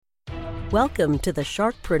Welcome to the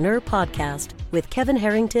Sharkpreneur Podcast with Kevin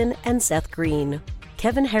Harrington and Seth Green.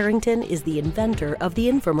 Kevin Harrington is the inventor of the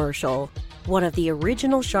infomercial, one of the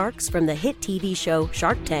original sharks from the hit TV show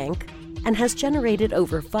Shark Tank, and has generated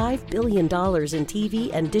over $5 billion in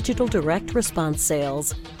TV and digital direct response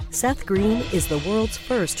sales. Seth Green is the world's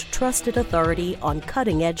first trusted authority on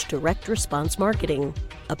cutting-edge direct response marketing,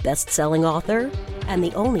 a best-selling author, and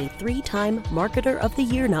the only 3-time Marketer of the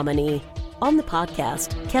Year nominee. On the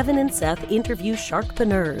podcast, Kevin and Seth interview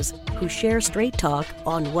sharkpreneurs who share straight talk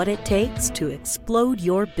on what it takes to explode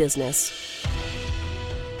your business.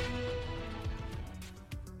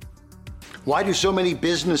 Why do so many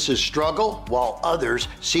businesses struggle while others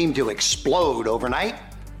seem to explode overnight?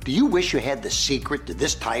 Do you wish you had the secret to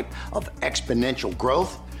this type of exponential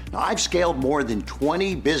growth? Now, I've scaled more than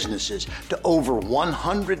 20 businesses to over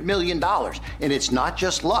 $100 million, and it's not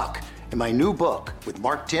just luck. In my new book with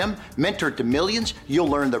Mark Timm, Mentor to Millions, you'll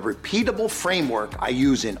learn the repeatable framework I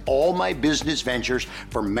use in all my business ventures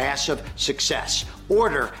for massive success.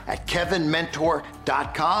 Order at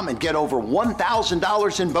kevinmentor.com and get over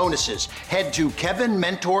 $1,000 in bonuses. Head to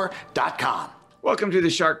kevinmentor.com. Welcome to the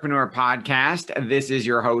Sharkpreneur Podcast. This is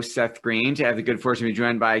your host, Seth Green. I have the good fortune to be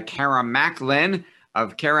joined by Cara Macklin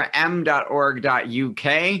of caram.org.uk.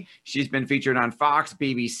 She's been featured on Fox,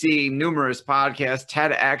 BBC, numerous podcasts,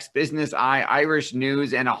 TEDx, Business Eye, Irish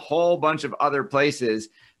News, and a whole bunch of other places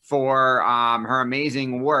for her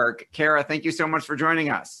amazing work. Cara, thank you so much for joining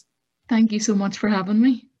us. Thank you so much for having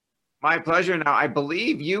me. My pleasure. Now, I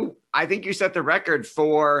think you set the record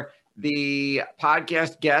for the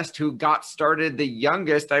podcast guest who got started the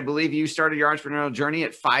youngest. I believe you started your entrepreneurial journey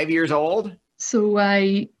at 5 years old. So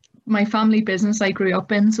my family business I grew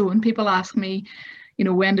up in. So when people ask me,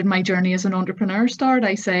 when did my journey as an entrepreneur start?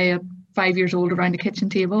 I say at 5 years old around a kitchen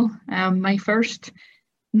table. My first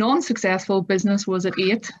non-successful business was at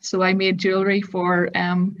 8. So I made jewelry for,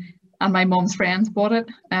 and my mom's friends bought it.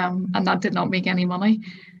 And that did not make any money.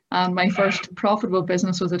 And my first profitable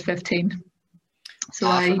business was at 15. So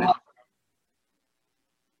awesome.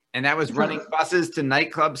 And that was running buses to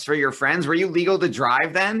nightclubs for your friends. Were you legal to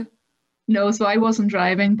drive then? No, so I wasn't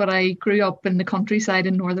driving, but I grew up in the countryside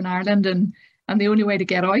in Northern Ireland, and the only way to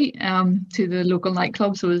get out to the local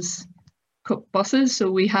nightclubs was buses. So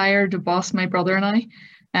we hired a bus, my brother and I,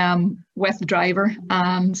 with the driver.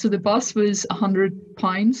 So the bus was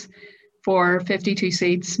 £100 for 52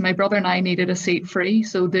 seats. My brother and I needed a seat free,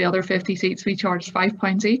 so the other 50 seats we charged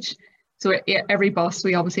 £5 each. So every bus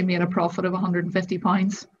we obviously made a profit of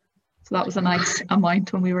 £150. So that was a nice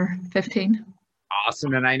amount when we were 15.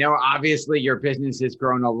 Awesome. And I know obviously your business has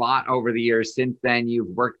grown a lot over the years. Since then, you've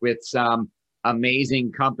worked with some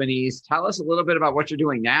amazing companies. Tell us a little bit about what you're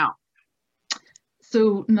doing now.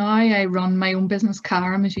 So now I run my own business,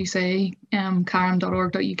 Caram, as you say,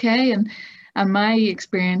 caram.org.uk. And my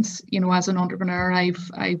experience, as an entrepreneur,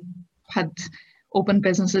 I've had opened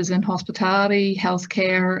businesses in hospitality,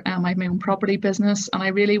 healthcare. I have my own property business, and I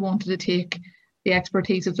really wanted to take the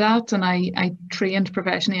expertise of that. And I trained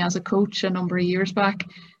professionally as a coach a number of years back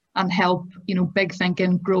and help, big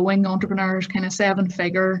thinking, growing entrepreneurs, kind of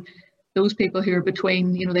 7-figure, those people who are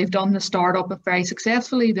between, they've done the startup very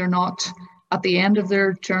successfully. They're not at the end of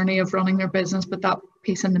their journey of running their business, but that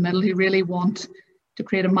piece in the middle who really want to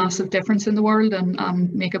create a massive difference in the world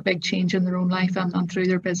and make a big change in their own life and through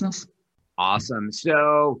their business. Awesome.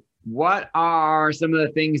 So what are some of the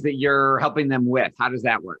things that you're helping them with? How does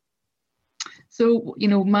that work? So,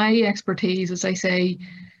 my expertise, as I say,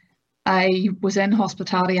 I was in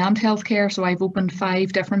hospitality and healthcare. So I've opened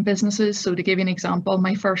 5 different businesses. So to give you an example,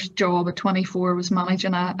 my first job at 24 was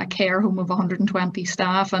managing a care home of 120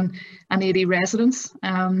 staff and 80 residents.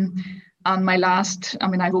 And my last,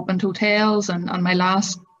 I've opened hotels and my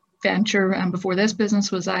last venture before this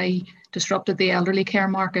business was I disrupted the elderly care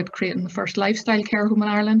market, creating the first lifestyle care home in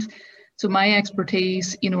Ireland. So my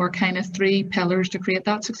expertise, are kind of 3 pillars to create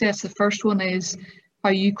that success. The first one is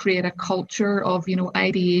how you create a culture of,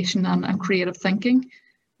 ideation and creative thinking.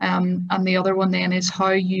 And the other one then is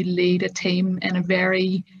how you lead a team in a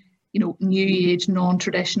very, new age,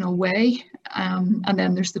 non-traditional way. And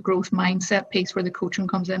then there's the growth mindset piece where the coaching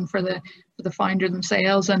comes in for the founder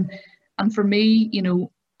themselves. And for me,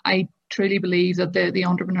 I truly believe that the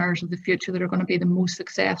entrepreneurs of the future that are going to be the most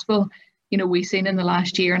successful, we've seen in the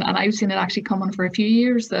last year, and I've seen it actually coming for a few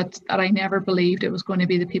years, that I never believed it was going to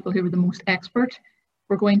be the people who were the most expert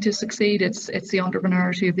were going to succeed. It's the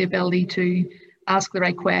entrepreneurs who have the ability to ask the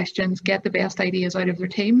right questions, get the best ideas out of their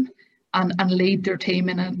team, and lead their team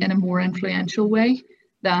in a more influential way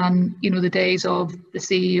than, the days of the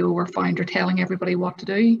CEO or founder telling everybody what to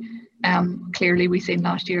do. Clearly, we've seen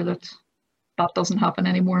last year that that doesn't happen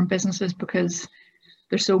anymore in businesses because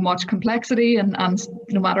there's so much complexity, and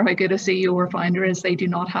no matter how good a CEO or founder is, they do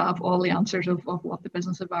not have all the answers of what the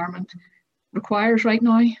business environment requires right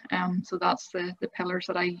now. So that's the pillars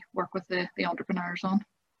that I work with the entrepreneurs on.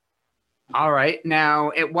 All right.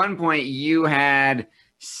 Now, at one point you had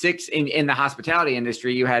in the hospitality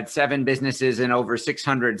industry, you had 7 businesses and over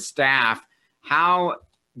 600 staff. How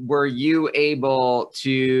were you able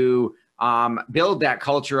to build that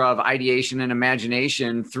culture of ideation and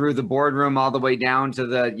imagination through the boardroom all the way down to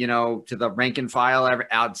the rank and file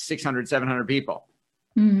out 600, 700 people?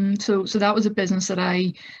 So that was a business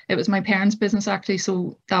it was my parents' business actually.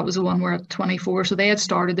 So that was the one where at 24, so they had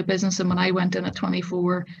started the business, and when I went in at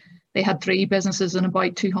 24, they had 3 businesses and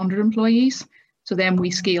about 200 employees. So then we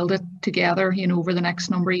scaled it together, over the next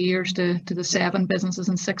number of years to the 7 businesses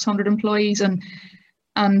and 600 employees. And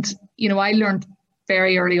I learned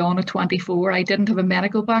very early on at 24, I didn't have a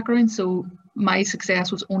medical background. So my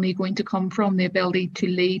success was only going to come from the ability to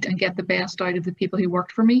lead and get the best out of the people who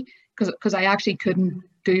worked for me, because I actually couldn't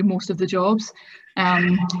do most of the jobs.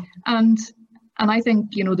 And I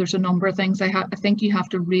think, there's a number of things. I think you have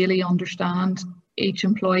to really understand each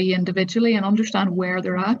employee individually and understand where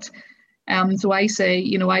they're at. So I say,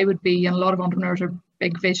 I would be, and a lot of entrepreneurs are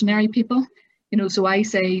big visionary people, so I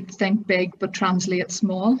say think big but translate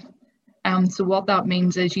small. So what that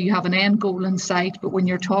means is you have an end goal in sight, but when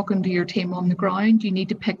you're talking to your team on the ground, you need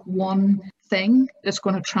to pick one thing that's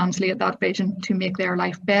going to translate that vision to make their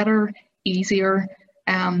life better, easier.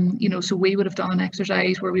 So we would have done an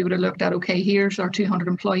exercise where we would have looked at, okay, here's our 200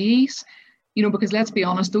 employees, because let's be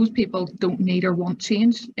honest, those people don't need or want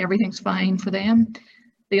change. Everything's fine for them.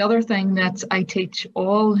 The other thing that I teach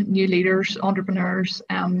all new leaders, entrepreneurs,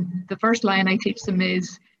 the first line I teach them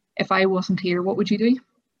is, if I wasn't here, what would you do?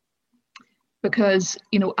 Because,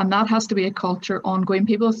 and that has to be a culture ongoing.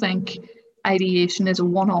 People think ideation is a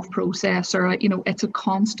one-off process, or, it's a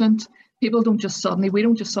constant. We don't just suddenly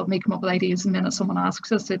come up with ideas the minute someone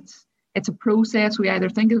asks us. It's a process. We either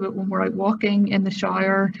think of it when we're out walking, in the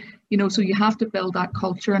shower, so you have to build that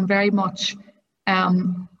culture, and very much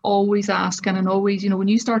always asking, and always, when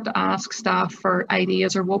you start to ask staff for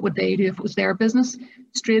ideas or what would they do if it was their business,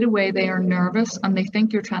 straight away they are nervous and they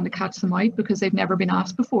think you're trying to catch them out because they've never been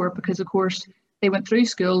asked before, because of course they went through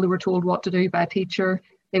school, they were told what to do by a teacher,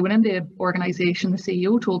 they went into an organization, the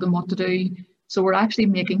CEO told them what to do. So we're actually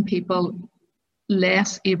making people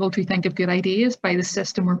less able to think of good ideas by the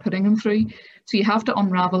system we're putting them through. So you have to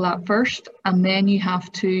unravel that first, and then you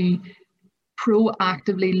have to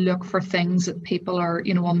proactively look for things that people are,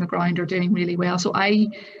 on the ground are doing really well. So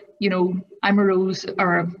I'm a rose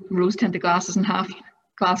tinted glasses and half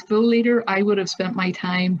glass full leader. I would have spent my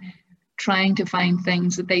time trying to find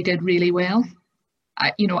things that they did really well.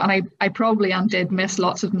 I probably did miss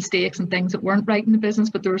lots of mistakes and things that weren't right in the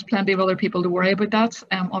business, but there was plenty of other people to worry about that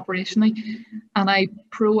operationally. And I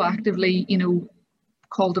proactively,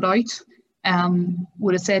 called it out,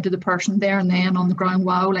 would have said to the person there and then on the ground,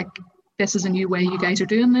 wow, this is a new way you guys are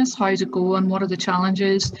doing this. How's it going? What are the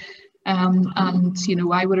challenges? And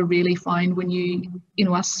I would have really found when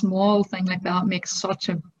a small thing like that makes such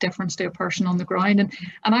a difference to a person on the ground, and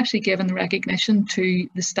actually giving the recognition to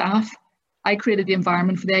the staff. I created the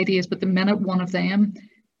environment for the ideas, but the minute one of them,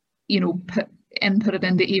 put it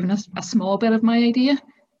into even a small bit of my idea,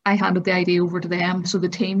 I handed the idea over to them. So the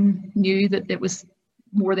team knew that it was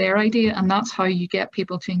more their idea, and that's how you get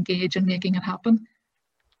people to engage in making it happen.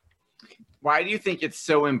 Why do you think it's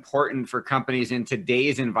so important for companies in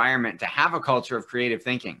today's environment to have a culture of creative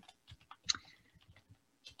thinking?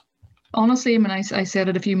 Honestly, I said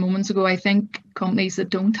it a few moments ago, I think companies that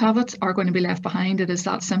don't have it are going to be left behind. It is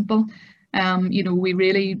that simple. We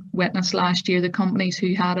really witnessed last year the companies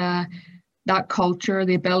who had that culture,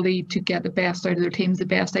 the ability to get the best out of their teams, the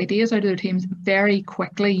best ideas out of their teams, very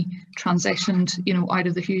quickly transitioned, out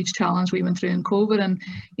of the huge challenge we went through in COVID. And,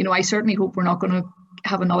 I certainly hope we're not going to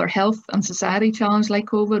have another health and society challenge like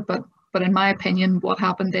COVID, but in my opinion, what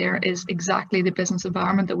happened there is exactly the business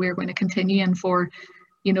environment that we're going to continue in for.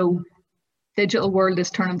 Digital world is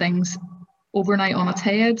turning things overnight on its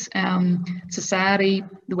head, society,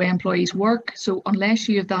 the way employees work. So unless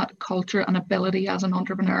you have that culture and ability as an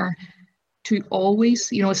entrepreneur to always,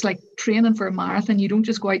 it's like training for a marathon. You don't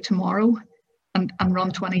just go out tomorrow and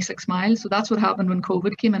run 26 miles. So that's what happened when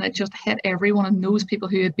COVID came in. It just hit everyone, and those people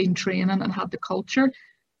who had been training and had the culture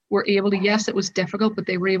were able to, yes, it was difficult, but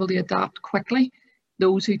they were able to adapt quickly.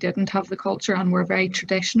 Those who didn't have the culture and were very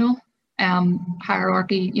traditional,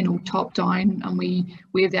 hierarchy, top down, and we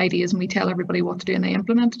have the ideas and we tell everybody what to do and they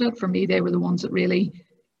implemented it. For me, they were the ones that really,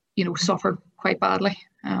 suffered quite badly.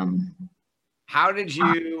 How did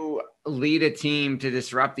you lead a team to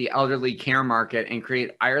disrupt the elderly care market and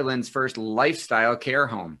create Ireland's first lifestyle care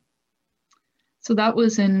home? So that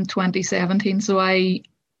was in 2017. So I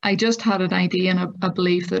just had an idea and a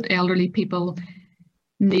belief that elderly people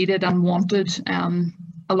needed and wanted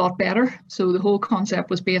a lot better. So the whole concept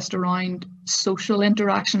was based around social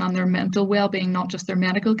interaction and their mental well-being, not just their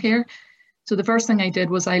medical care. So the first thing I did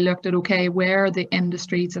was I looked at, okay, where are the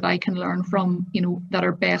industries that I can learn from, that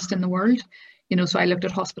are best in the world? So I looked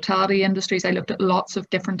at hospitality industries. I looked at lots of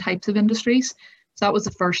different types of industries. So that was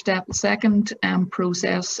the first step. The second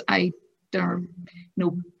process pillar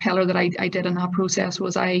that I did in that process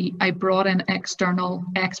was I brought in external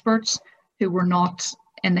experts who were not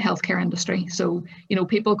in the healthcare industry. So,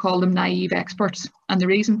 people call them naive experts. And the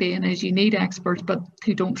reason being is you need experts, but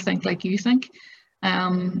who don't think like you think.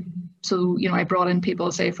 So, I brought in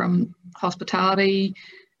people, say, from hospitality,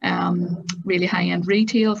 really high-end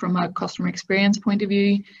retail from a customer experience point of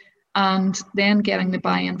view, and then getting the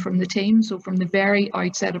buy-in from the team. So from the very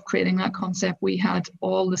outset of creating that concept, we had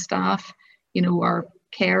all the staff, our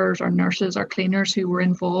carers, our nurses, our cleaners who were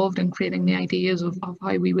involved in creating the ideas of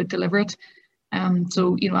how we would deliver it.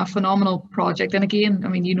 So, a phenomenal project. And again,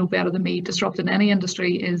 better than me, disrupting any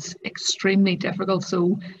industry is extremely difficult.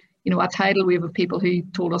 So, at Tidal, we have people who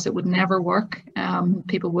told us it would never work.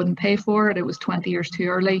 People wouldn't pay for it. It was 20 years too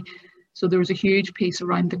early. So there was a huge piece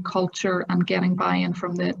around the culture and getting buy-in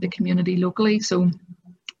from the community locally. So an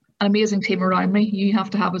amazing team around me you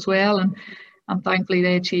have to have as well. And thankfully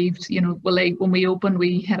they achieved, when we opened,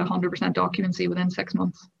 we had 100% occupancy within 6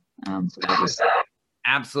 months. So that was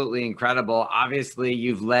absolutely incredible. Obviously,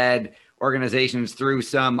 you've led organizations through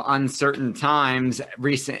some uncertain times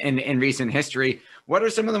in recent history. What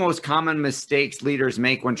are some of the most common mistakes leaders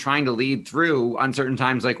make when trying to lead through uncertain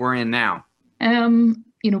times like we're in now?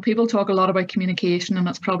 People talk a lot about communication, and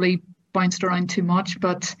it's probably bounced around too much,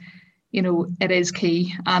 but, it is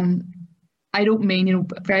key. And I don't mean,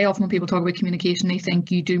 very often when people talk about communication, they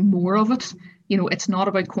think you do more of it. It's not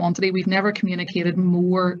about quantity. We've never communicated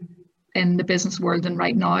more in the business world than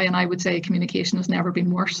right now. And I would say communication has never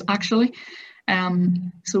been worse, actually.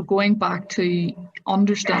 So going back to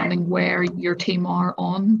understanding where your team are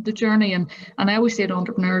on the journey. And I always say to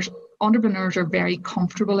entrepreneurs are very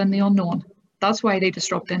comfortable in the unknown. That's why they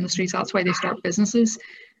disrupt industries. That's why they start businesses,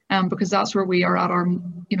 because that's where we are at our,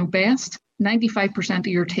 best. 95% of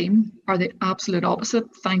your team are the absolute opposite,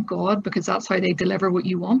 thank God, because that's how they deliver what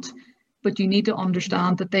you want. But you need to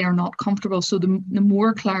understand that they are not comfortable. So the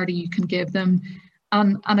more clarity you can give them,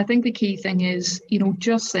 and I think the key thing is,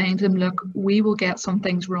 just saying to them, look, we will get some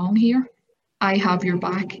things wrong here. I have your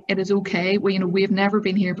back. It is okay. We've never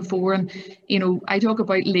been here before. And, I talk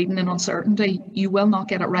about leading in uncertainty. You will not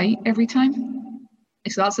get it right every time.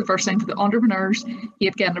 So that's the first thing. For the entrepreneurs,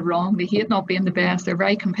 hate getting it wrong. They hate not being the best. They're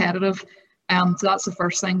very competitive. So that's the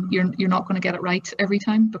first thing. You're not going to get it right every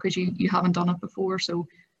time because you haven't done it before. So,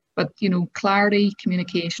 but, clarity,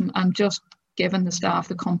 communication, and just giving the staff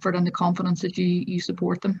the comfort and the confidence that you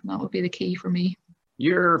support them. That would be the key for me.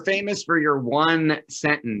 You're famous for your one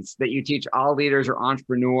sentence that you teach all leaders or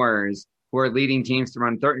entrepreneurs who are leading teams through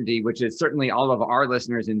uncertainty, which is certainly all of our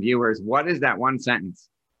listeners and viewers. What is that one sentence?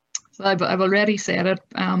 So I've already said it.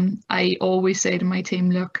 I always say to my team,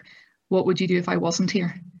 look, what would you do if I wasn't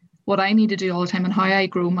here? What I need to do all the time and how I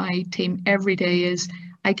grow my team every day is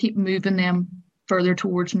I keep moving them further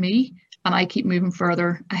towards me and I keep moving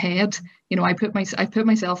further ahead. I put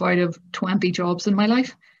myself out of 20 jobs in my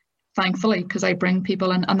life, thankfully, because I bring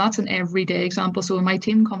people in, and that's an everyday example. So when my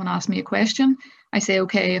team come and ask me a question, I say,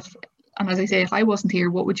 okay, if I wasn't here,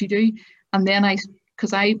 what would you do? And then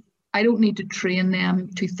because I don't need to train them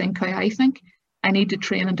to think how I think. I need to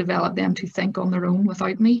train and develop them to think on their own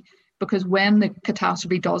without me, because when the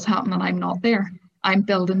catastrophe does happen and I'm not there, I'm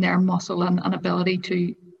building their muscle and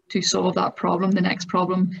ability to solve that problem, the next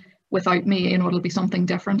problem, without me. It'll be something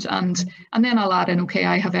different. And then I'll add in, okay,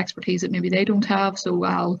 I have expertise that maybe they don't have, so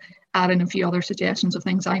I'll add in a few other suggestions of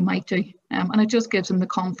things I might do. And it just gives them the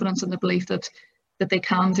confidence and the belief that they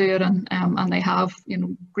can do it, and they have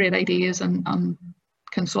great ideas and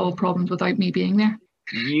can solve problems without me being there.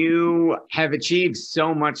 You have achieved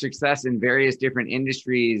so much success in various different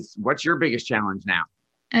industries. What's your biggest challenge now?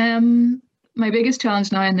 My biggest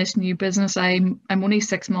challenge now in this new business, I'm only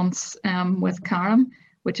 6 months with Caram,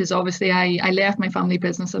 which is obviously I left my family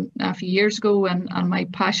business a few years ago, and my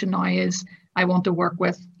passion now is I want to work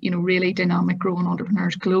with really dynamic growing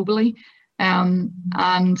entrepreneurs globally.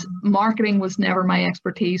 And marketing was never my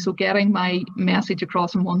expertise. So getting my message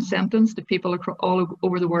across in one sentence to people all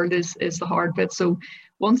over the world is the hard bit. So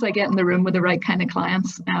once I get in the room with the right kind of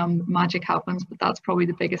clients, magic happens. But that's probably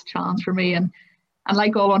the biggest challenge for me. And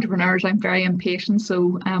like all entrepreneurs, I'm very impatient.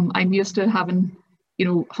 So I'm used to having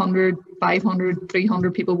 100, 500,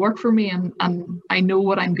 300 people work for me, and I know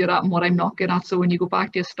what I'm good at and what I'm not good at. So when you go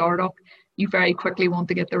back to a startup, you very quickly want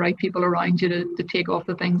to get the right people around you to take off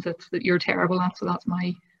the things that you're terrible at. So that's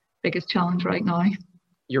my biggest challenge right now.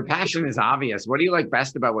 Your passion is obvious. What do you like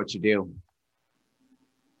best about what you do?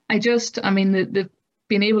 The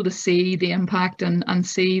being able to see the impact and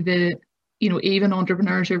see the, even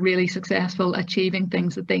entrepreneurs who are really successful achieving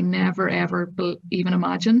things that they never, ever even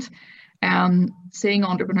imagined. Seeing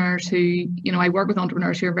entrepreneurs who, I work with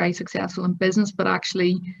entrepreneurs who are very successful in business, but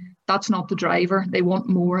actually that's not the driver. They want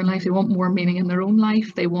more in life. They want more meaning in their own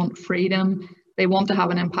life. They want freedom. They want to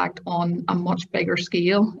have an impact on a much bigger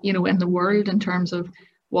scale, in the world in terms of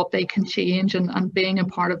what they can change, and being a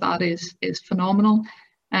part of that is phenomenal.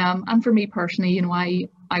 And for me personally,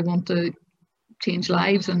 I want to change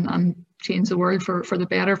lives and change the world for the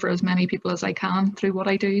better for as many people as I can through what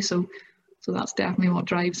I do. So that's definitely what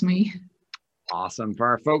drives me. Awesome. For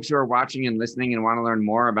our folks who are watching and listening and want to learn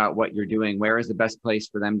more about what you're doing, where is the best place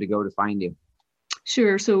for them to go to find you?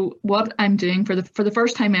 Sure. So what I'm doing for the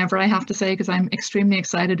first time ever, I have to say, because I'm extremely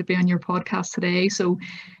excited to be on your podcast today. So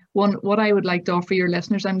what I would like to offer your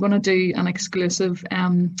listeners, I'm going to do an exclusive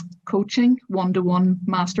coaching one-to-one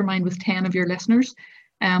mastermind with 10 of your listeners.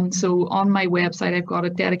 So on my website, I've got a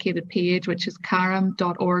dedicated page, which is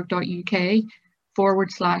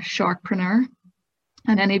karam.org.uk/sharkpreneur.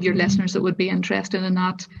 And any of your listeners that would be interested in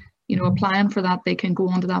that, applying for that, they can go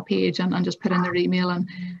onto that page and just put in their email, and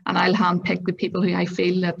I'll handpick the people who I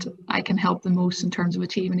feel that I can help the most in terms of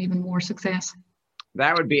achieving even more success.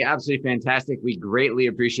 That would be absolutely fantastic. We greatly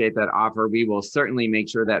appreciate that offer. We will certainly make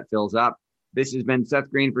sure that fills up. This has been Seth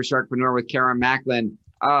Green for Sharkpreneur with Kara Macklin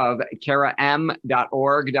of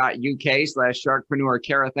karam.org.uk/sharkpreneur.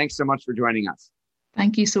 Kara, thanks so much for joining us.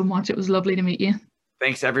 Thank you so much. It was lovely to meet you.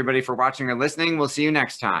 Thanks everybody for watching or listening. We'll see you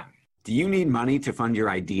next time. Do you need money to fund your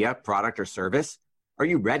idea, product, or service? Are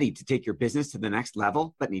you ready to take your business to the next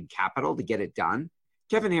level, but need capital to get it done?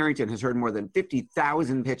 Kevin Harrington has heard more than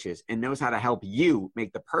 50,000 pitches and knows how to help you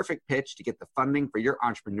make the perfect pitch to get the funding for your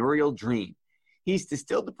entrepreneurial dream. He's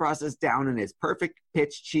distilled the process down in his perfect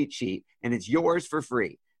pitch cheat sheet, and it's yours for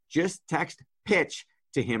free. Just text PITCH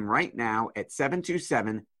to him right now at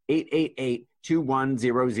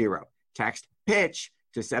 727-888-2100. Text PITCH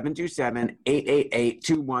to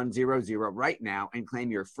 727-888-2100 right now and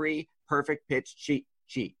claim your free perfect pitch cheat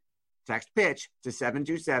sheet. Text PITCH to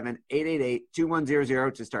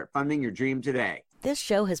 727-888-2100 to start funding your dream today. This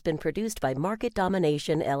show has been produced by Market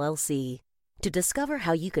Domination, LLC. To discover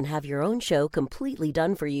how you can have your own show completely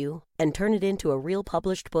done for you and turn it into a real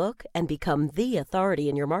published book and become the authority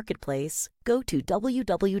in your marketplace, go to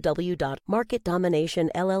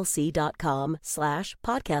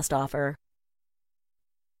www.marketdominationllc.com/podcast offer.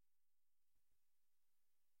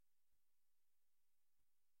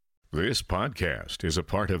 This podcast is a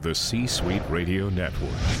part of the C-Suite Radio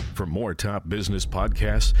Network. For more top business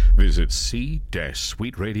podcasts, visit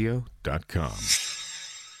c-suiteradio.com.